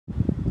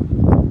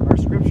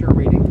scripture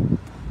reading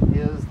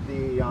is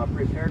the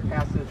prepared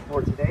passage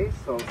for today,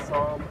 so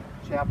Psalm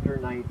chapter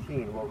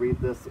 19. We'll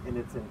read this in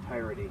its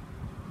entirety.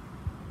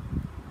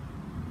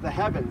 The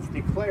heavens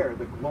declare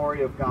the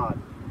glory of God,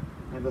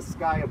 and the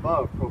sky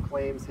above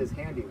proclaims his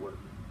handiwork.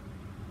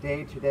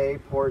 Day to day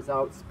pours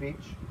out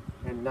speech,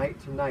 and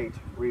night to night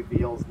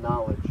reveals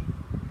knowledge.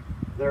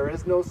 There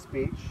is no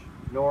speech,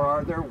 nor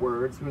are there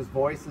words whose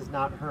voice is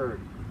not heard.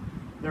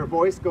 Their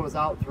voice goes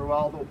out through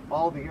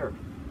all the earth,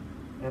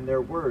 and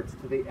their words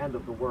to the end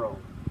of the world.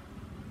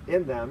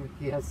 In them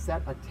he has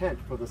set a tent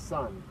for the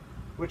sun,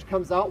 which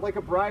comes out like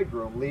a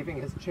bridegroom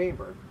leaving his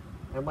chamber,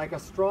 and like a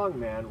strong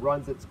man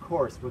runs its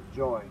course with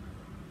joy.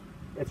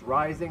 Its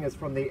rising is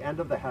from the end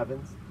of the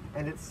heavens,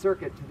 and its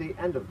circuit to the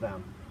end of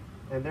them,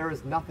 and there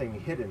is nothing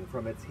hidden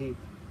from its heat.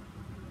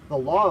 The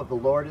law of the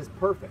Lord is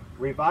perfect,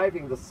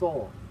 reviving the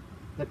soul.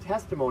 The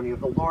testimony of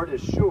the Lord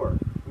is sure,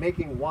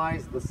 making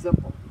wise the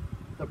simple.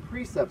 The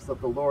precepts of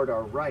the Lord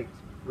are right,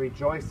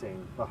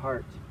 rejoicing the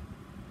heart.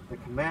 The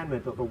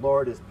commandment of the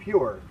Lord is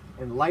pure,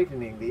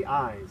 enlightening the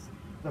eyes.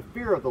 The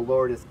fear of the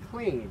Lord is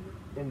clean,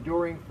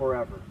 enduring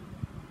forever.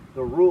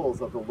 The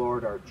rules of the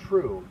Lord are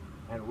true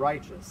and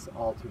righteous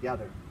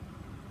altogether.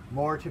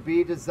 More to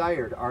be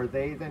desired are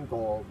they than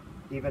gold,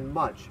 even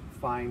much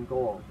fine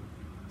gold.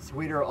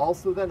 Sweeter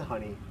also than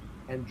honey,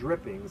 and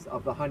drippings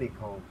of the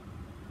honeycomb.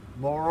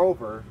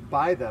 Moreover,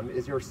 by them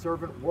is your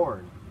servant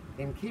warned.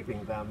 In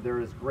keeping them there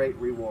is great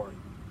reward.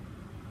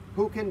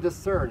 Who can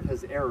discern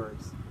his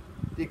errors?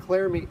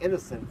 Declare me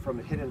innocent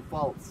from hidden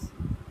faults.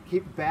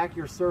 Keep back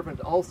your servant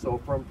also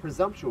from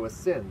presumptuous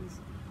sins.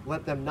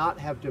 Let them not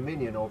have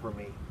dominion over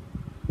me.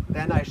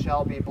 Then I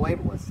shall be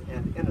blameless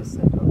and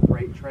innocent of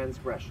great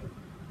transgression.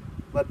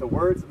 Let the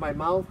words of my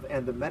mouth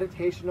and the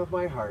meditation of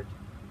my heart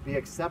be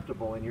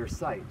acceptable in your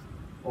sight,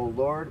 O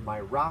Lord,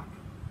 my rock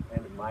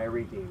and my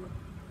redeemer.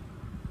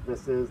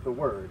 This is the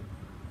word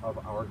of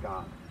our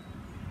God.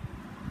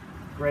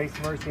 Grace,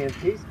 mercy, and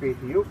peace be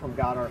to you from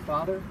God our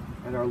Father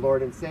and our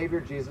Lord and Savior,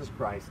 Jesus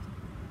Christ.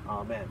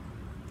 Amen.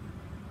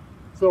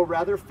 So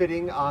rather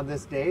fitting on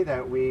this day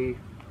that we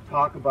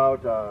talk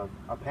about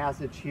a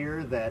passage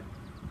here that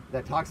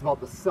talks about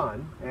the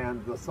sun,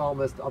 and the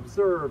psalmist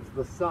observes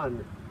the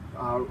sun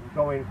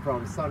going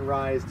from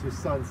sunrise to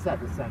sunset,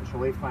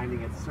 essentially,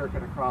 finding its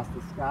circuit across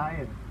the sky.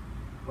 And,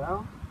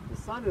 well, the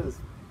sun is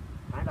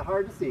kind of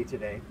hard to see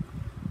today,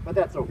 but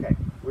that's okay.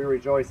 We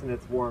rejoice in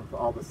its warmth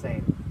all the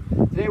same.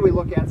 Today we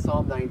look at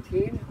Psalm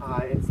 19,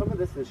 and some of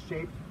this is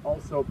shaped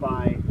also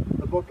by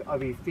the book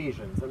of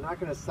Ephesians. I'm not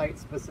going to cite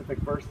specific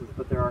verses,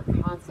 but there are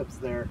concepts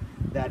there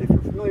that if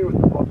you're familiar with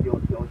the book,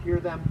 you'll hear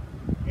them,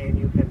 and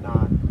you can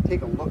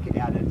take a look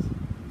at it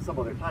some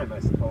other time, I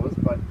suppose.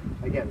 But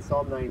again,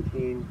 Psalm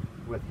 19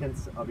 with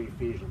hints of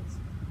Ephesians.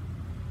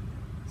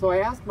 So I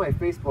asked my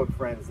Facebook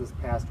friends this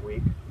past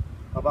week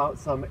about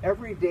some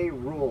everyday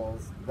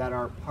rules that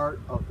are part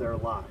of their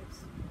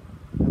lives.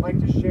 I'd like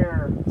to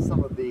share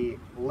some of the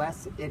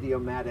less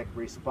idiomatic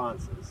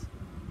responses.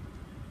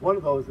 One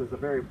of those is a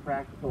very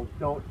practical,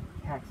 don't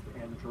text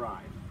and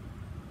drive.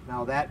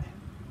 Now that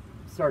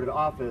started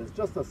off as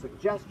just a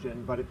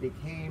suggestion, but it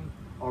became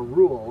a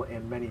rule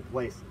in many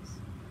places.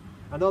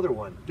 Another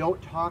one,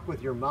 don't talk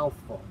with your mouth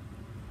full.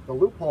 The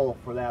loophole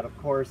for that, of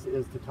course,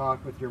 is to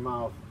talk with your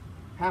mouth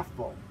half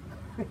full.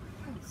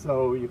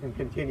 So you can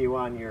continue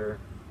on your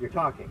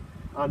talking.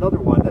 Another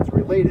one that's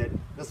related,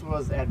 this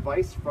was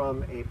advice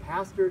from a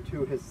pastor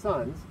to his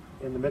sons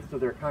in the midst of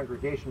their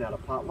congregation at a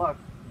potluck.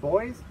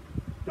 Boys,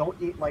 don't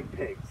eat like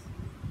pigs.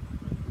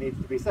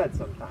 Needs to be said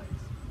sometimes.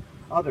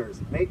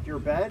 Others, make your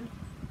bed,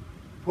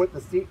 put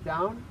the seat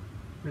down.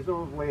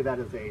 Presumably that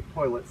is a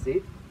toilet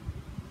seat.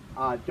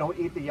 Don't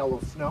eat the yellow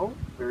snow.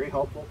 Very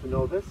helpful to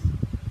know this.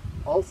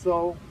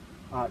 Also,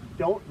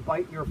 don't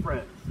bite your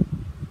friends.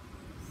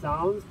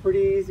 Sounds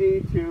pretty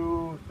easy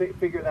to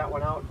figure that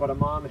one out, but a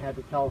mom had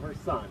to tell her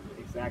son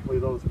exactly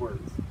those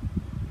words.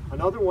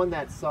 Another one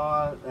that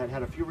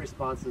had a few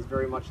responses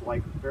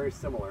very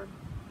similar.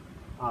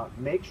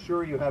 Make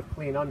sure you have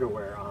clean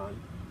underwear on.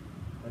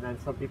 And then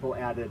some people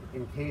added,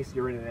 in case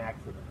you're in an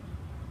accident.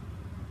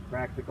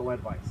 Practical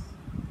advice.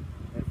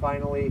 And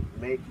finally,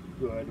 make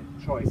good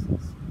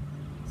choices.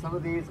 Some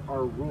of these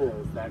are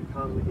rules that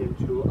come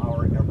into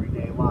our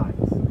everyday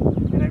lives.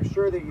 And I'm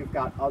sure that you've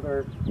got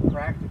other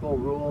practical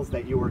rules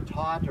that you were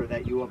taught or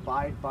that you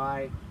abide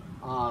by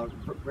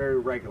very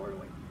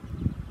regularly.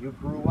 You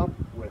grew up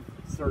with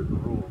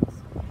certain rules.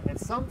 And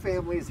some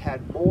families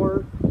had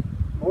more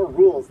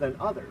rules than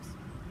others.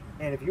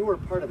 And if you were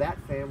part of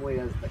that family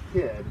as the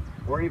kid,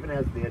 or even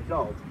as the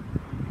adult,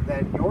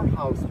 then your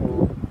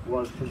household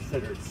was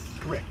considered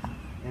strict.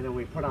 And then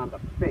we put on the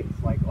face,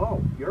 like,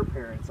 oh, your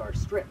parents are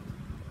strict,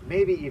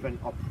 maybe even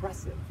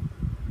oppressive.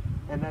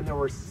 And then there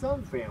were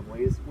some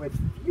families with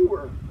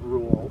fewer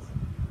rules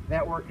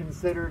that were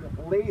considered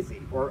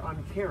lazy or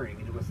uncaring,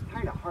 and it was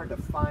kind of hard to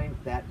find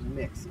that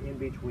mix in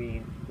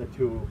between the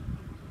two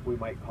we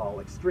might call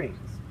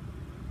extremes.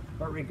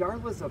 But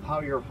regardless of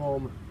how your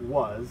home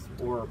was,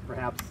 or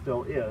perhaps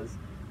still is,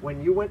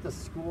 when you went to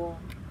school,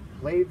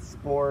 played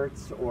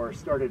sports or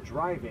started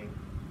driving,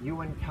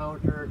 you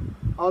encountered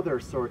other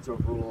sorts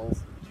of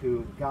rules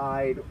to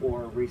guide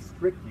or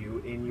restrict you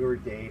in your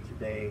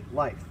day-to-day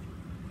life.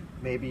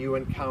 Maybe you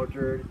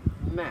encountered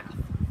math,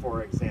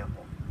 for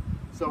example.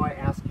 So I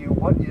ask you,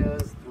 what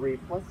is 3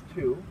 plus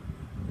 2?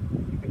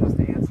 You can just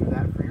answer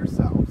that for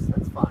yourselves.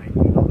 That's fine.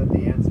 You know that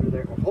the answer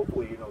there, or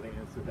hopefully you know the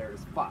answer there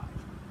is 5.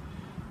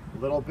 A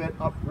little bit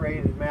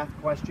upgraded math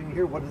question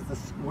here. What is the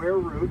square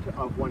root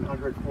of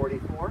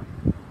 144?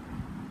 You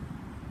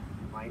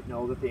might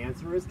know that the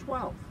answer is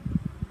 12.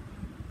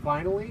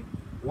 Finally,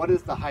 what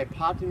is the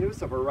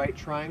hypotenuse of a right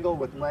triangle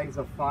with legs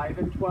of 5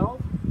 and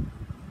 12?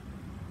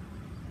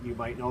 You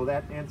might know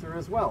that answer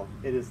as well.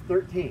 It is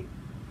 13.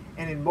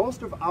 And in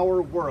most of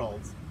our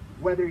worlds,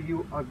 whether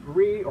you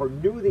agree or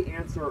knew the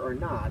answer or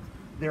not,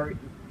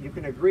 you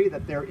can agree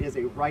that there is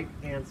a right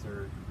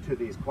answer to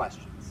these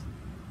questions.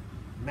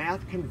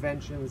 Math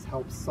conventions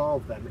help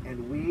solve them,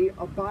 and we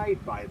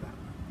abide by them.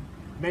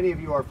 Many of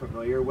you are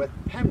familiar with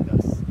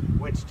PEMDAS,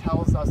 which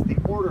tells us the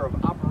order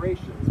of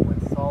operations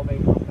when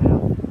solving a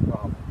math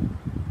problem.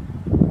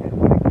 And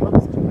when it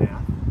comes to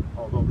math,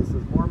 although this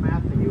is more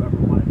math than you ever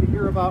wanted to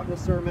hear about in a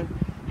sermon,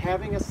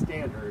 having a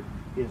standard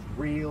is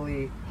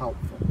really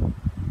helpful.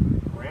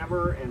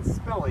 Grammar and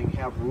spelling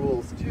have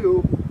rules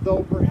too,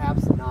 though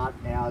perhaps not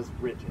as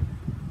rigid.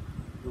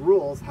 The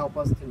rules help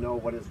us to know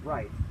what is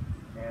right,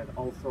 and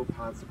also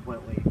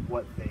consequently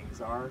what things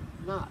are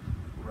not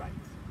right.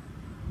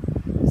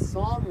 The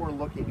psalm we're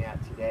looking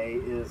at today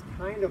is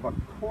kind of a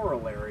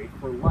corollary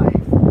for life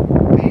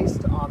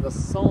based on the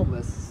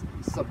psalmist's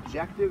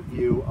subjective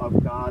view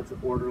of God's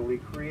orderly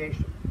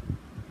creation,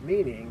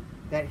 meaning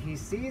that he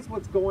sees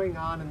what's going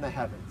on in the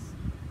heavens.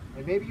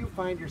 And maybe you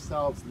find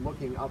yourselves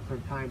looking up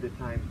from time to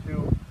time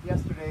too.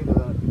 Yesterday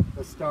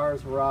the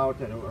stars were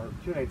out, or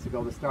 2 nights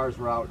ago the stars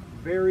were out,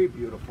 very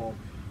beautiful.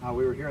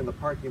 We were here in the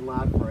parking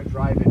lot for a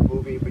drive-in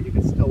movie, but you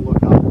can still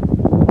look up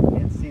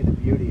and see the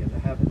beauty in the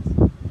heavens.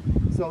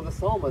 So the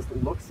psalmist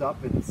looks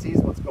up and sees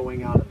what's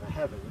going on in the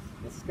heavens,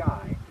 the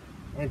sky,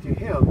 and to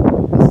him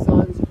the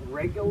sun's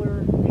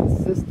regular,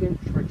 consistent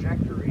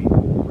trajectory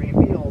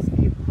reveals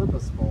a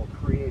purposeful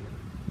creator.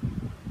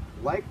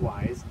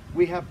 Likewise,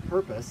 we have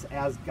purpose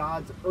as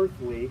God's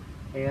earthly,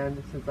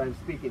 and since I'm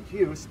speaking to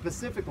you,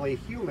 specifically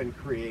human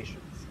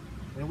creations.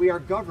 And we are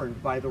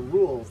governed by the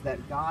rules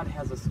that God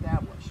has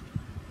established,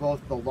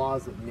 both the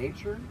laws of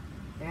nature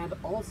and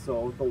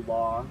also the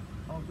law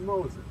of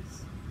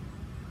Moses.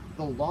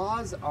 The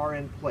laws are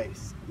in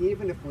place,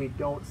 even if we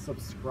don't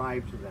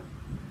subscribe to them,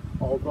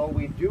 although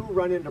we do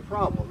run into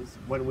problems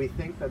when we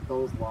think that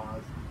those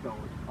laws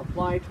don't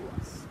apply to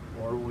us,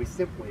 or when we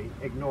simply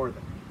ignore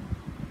them.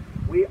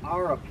 We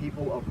are a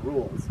people of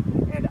rules,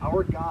 and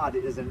our God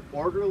is an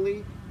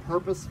orderly,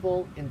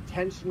 purposeful,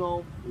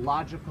 intentional,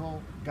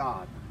 logical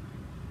God,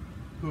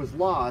 whose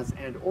laws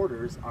and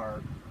orders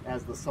are,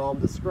 as the psalm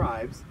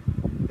describes,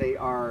 they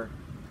are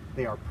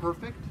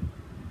perfect,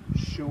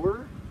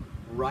 sure,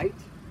 right,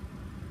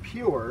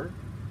 pure,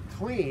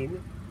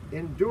 clean,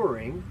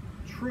 enduring,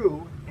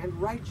 true, and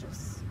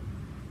righteous.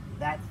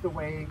 That's the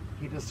way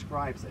he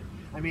describes it.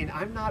 I mean,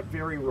 I'm not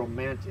very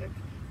romantic,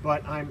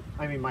 but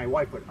my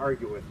wife would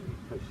argue with me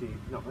because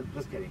no,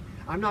 just kidding.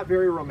 I'm not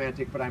very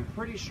romantic, but I'm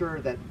pretty sure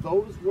that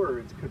those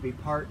words could be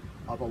part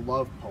of a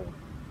love poem.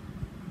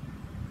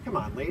 Come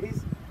on,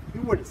 ladies.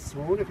 You wouldn't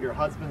swoon if your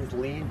husbands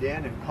leaned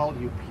in and called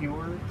you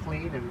pure,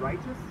 clean, and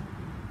righteous?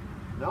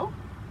 No?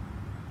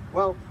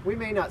 Well, we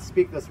may not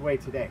speak this way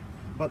today,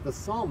 but the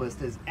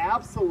psalmist is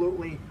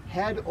absolutely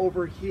head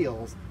over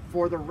heels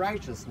for the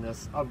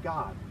righteousness of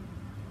God.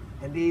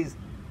 And these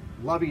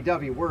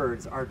lovey-dovey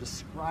words are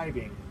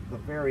describing the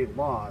very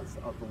laws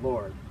of the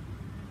Lord.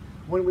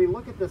 When we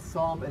look at this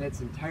psalm in its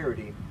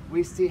entirety,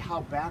 we see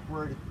how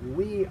backward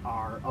we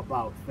are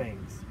about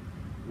things.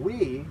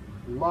 We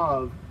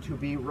love to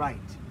be right.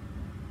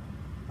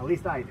 At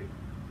least I do.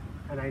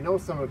 And I know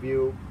some of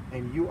you,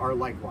 and you are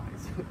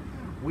likewise.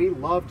 We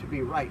love to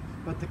be right,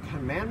 but the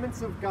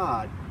commandments of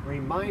God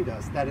remind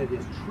us that it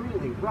is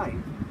truly right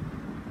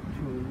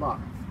to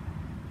love.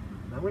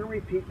 And I'm going to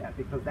repeat that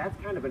because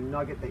that's kind of a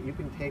nugget that you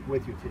can take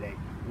with you today.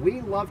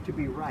 We love to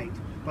be right,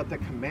 but the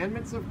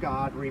commandments of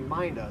God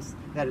remind us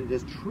that it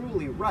is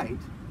truly right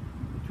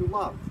to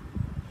love.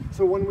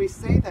 So when we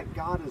say that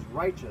God is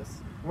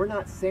righteous, we're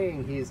not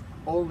saying he's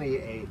only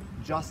a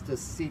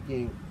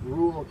justice-seeking,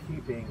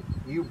 rule-keeping,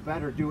 you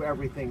better do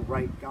everything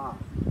right God.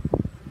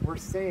 We're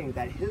saying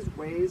that his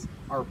ways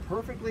are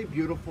perfectly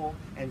beautiful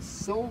and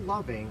so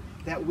loving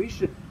that we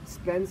should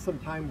spend some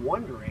time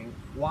wondering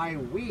why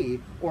we,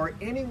 or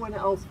anyone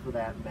else for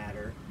that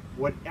matter,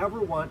 would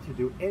ever want to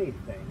do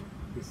anything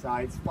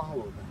besides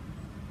follow them.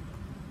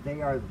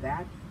 They are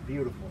that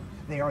beautiful.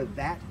 They are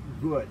that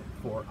good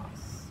for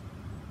us.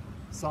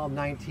 Psalm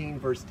 19,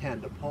 verse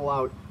 10, to pull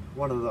out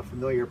one of the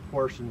familiar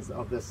portions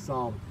of this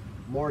psalm.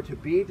 More to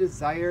be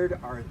desired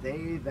are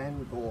they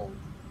than gold,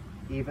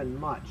 even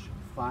much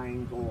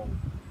fine gold,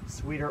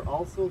 sweeter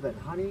also than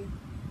honey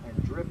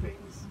and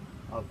drippings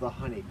of the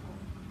honeycomb.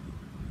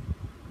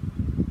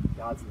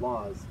 God's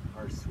laws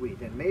are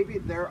sweet. And maybe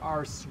there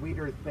are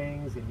sweeter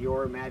things in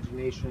your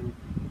imagination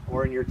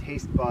or in your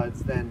taste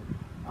buds than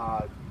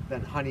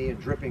honey and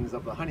drippings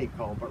of the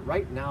honeycomb. But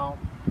right now,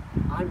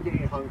 I'm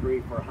getting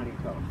hungry for honey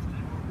toast.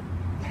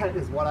 That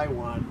is what I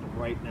want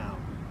right now.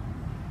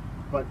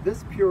 But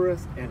this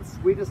purest and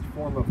sweetest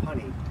form of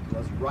honey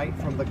was right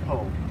from the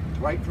comb,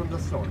 right from the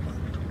source,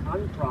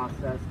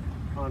 unprocessed,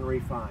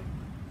 unrefined.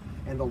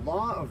 And the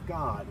law of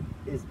God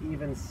is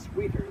even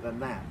sweeter than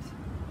that.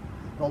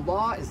 The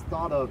law is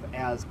thought of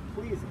as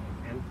pleasing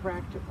and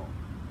practical.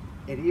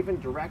 It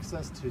even directs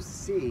us to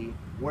see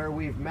where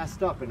we've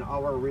messed up in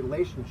our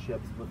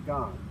relationships with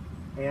God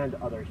and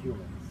other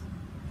humans.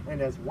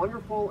 And as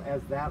wonderful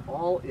as that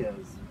all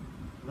is,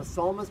 the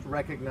psalmist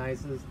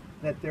recognizes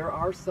that there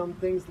are some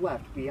things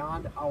left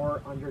beyond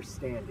our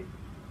understanding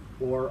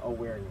or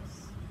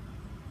awareness.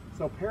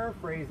 So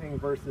paraphrasing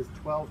verses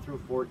 12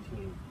 through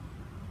 14,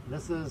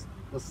 this is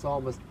the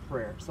psalmist's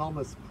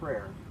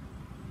prayer.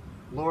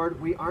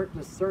 Lord, we aren't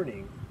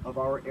discerning of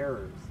our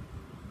errors.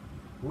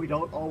 We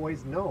don't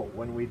always know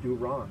when we do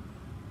wrong.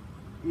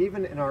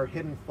 Even in our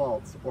hidden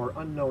faults or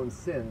unknown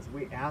sins,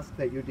 we ask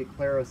that you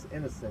declare us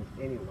innocent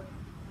anyway.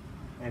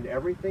 And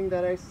everything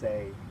that I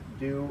say,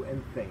 do,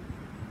 and think,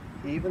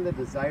 even the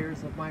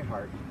desires of my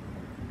heart,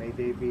 may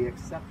they be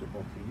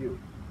acceptable to you,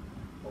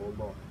 O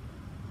Lord.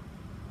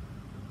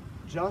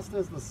 Just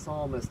as the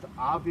psalmist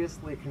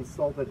obviously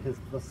consulted his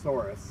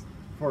thesaurus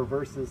for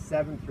verses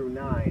 7 through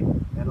 9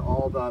 and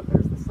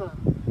there's the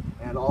sun,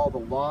 and all the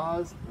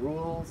laws,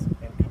 rules,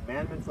 and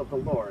commandments of the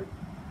Lord,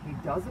 he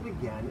does it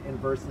again in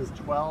verses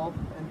 12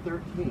 and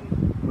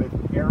 13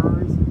 with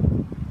errors,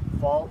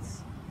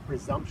 faults,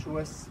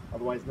 presumptuous,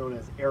 otherwise known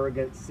as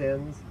arrogant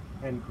sins,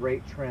 and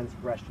great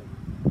transgression.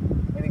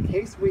 And in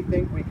case we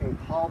think we can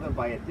call them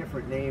by a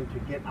different name to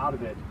get out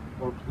of it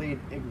or plead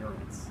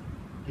ignorance,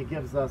 he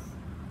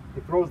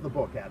throws the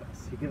book at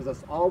us. He gives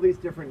us all these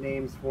different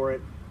names for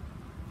it,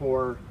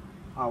 for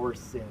our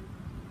sin.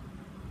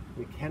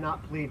 We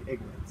cannot plead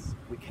ignorance.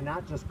 We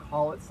cannot just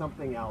call it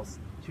something else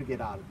to get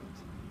out of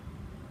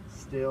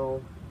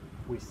it.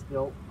 We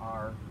still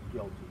are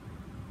guilty.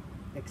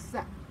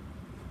 Except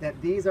that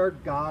these are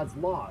God's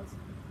laws,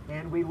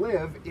 and we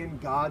live in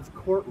God's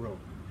courtroom.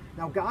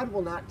 Now, God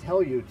will not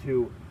tell you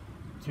to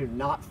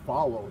not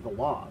follow the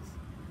laws.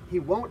 He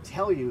won't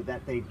tell you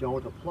that they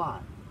don't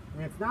apply.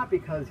 And it's not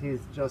because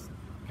he's just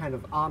kind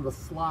of on the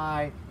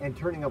sly and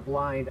turning a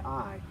blind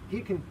eye.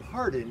 He can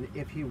pardon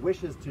if he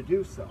wishes to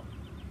do so.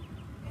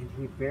 And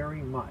he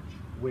very much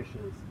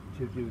wishes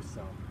to do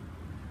so.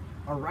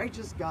 A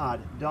righteous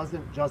God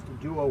doesn't just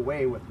do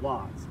away with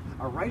laws.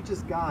 A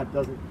righteous God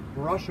doesn't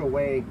brush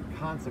away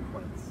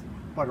consequence.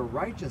 But a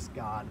righteous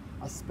God,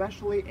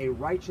 especially a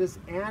righteous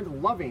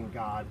and loving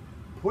God,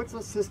 puts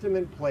a system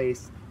in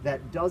place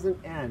that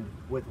doesn't end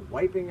with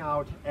wiping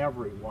out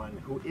everyone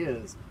who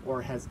is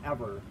or has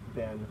ever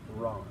been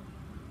wrong.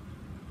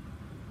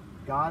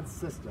 God's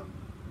system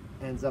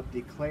ends up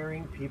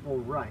declaring people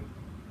right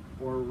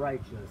or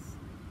righteous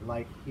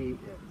like he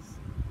is,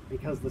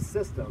 because the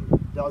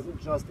system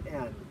doesn't just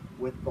end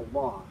with the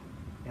law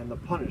and the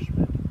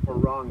punishment for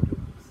wrongdoers.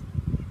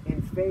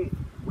 In faith,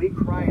 we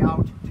cry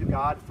out to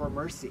God for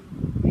mercy,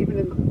 even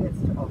in the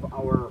midst of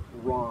our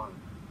wrong.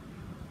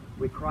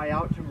 We cry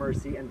out to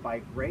mercy, and by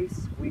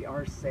grace we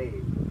are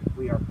saved.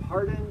 We are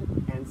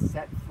pardoned and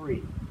set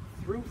free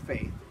through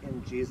faith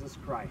in Jesus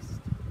Christ.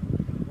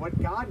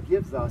 What God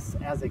gives us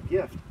as a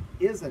gift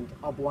isn't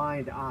a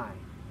blind eye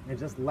and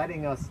just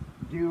letting us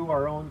do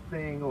our own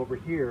thing over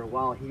here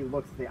while he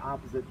looks the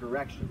opposite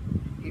direction.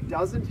 He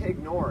doesn't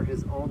ignore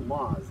his own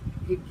laws.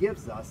 He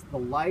gives us the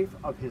life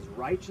of his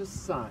righteous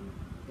Son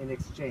in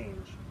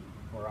exchange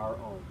for our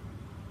own.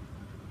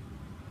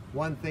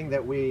 One thing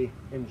that we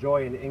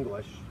enjoy in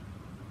English,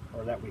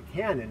 or that we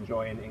can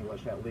enjoy in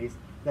English at least,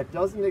 that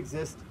doesn't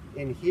exist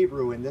in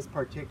Hebrew in this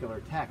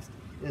particular text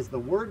is the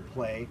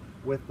wordplay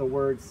with the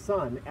word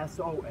son,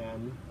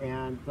 S-O-N,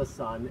 and the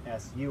son,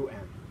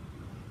 S-U-N.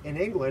 In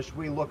English,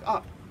 we look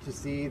up to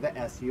see the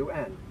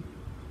S-U-N.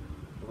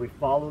 We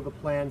follow the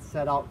plan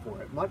set out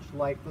for it, much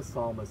like the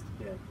psalmist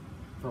did,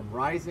 from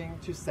rising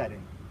to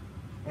setting.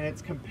 And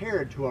it's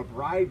compared to a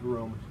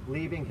bridegroom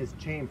leaving his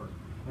chamber,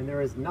 and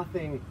there is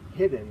nothing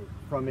hidden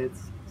from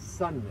its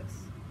sunness,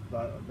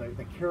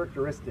 the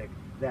characteristic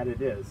that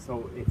it is,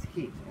 so its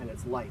heat and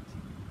its light.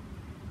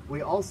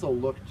 We also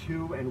look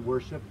to and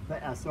worship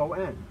the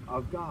S-O-N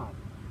of God,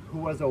 who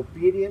was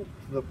obedient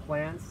to the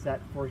plan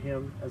set for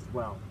him as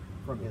well,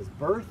 from his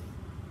birth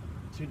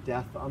to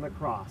death on the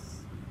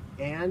cross,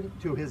 and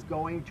to his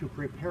going to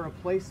prepare a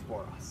place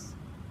for us.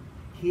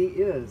 He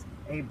is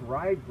a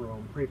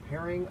bridegroom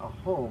preparing a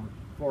home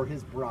for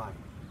his bride,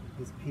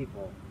 his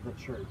people, the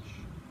church.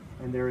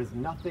 And there is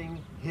nothing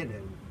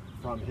hidden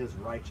from his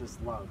righteous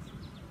love.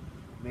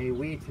 May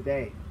we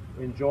today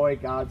enjoy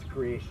God's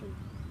creation,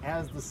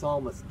 as the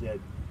psalmist did.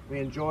 We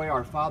enjoy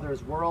our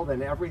Father's world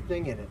and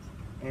everything in it,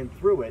 and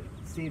through it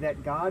see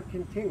that God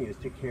continues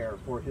to care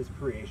for his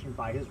creation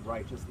by his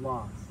righteous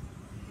laws.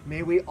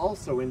 May we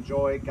also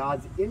enjoy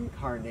God's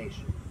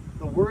incarnation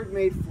the Word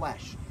made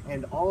flesh,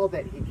 and all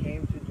that he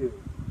came to do.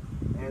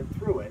 And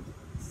through it,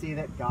 see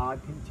that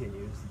God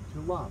continues to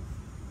love.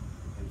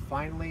 And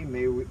finally,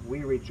 may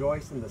we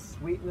rejoice in the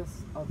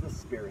sweetness of the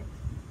Spirit,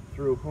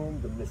 through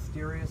whom the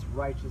mysterious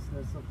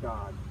righteousness of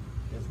God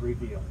is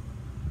revealed.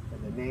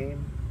 In the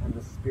name and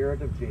the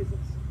Spirit of Jesus.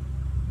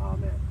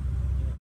 Amen.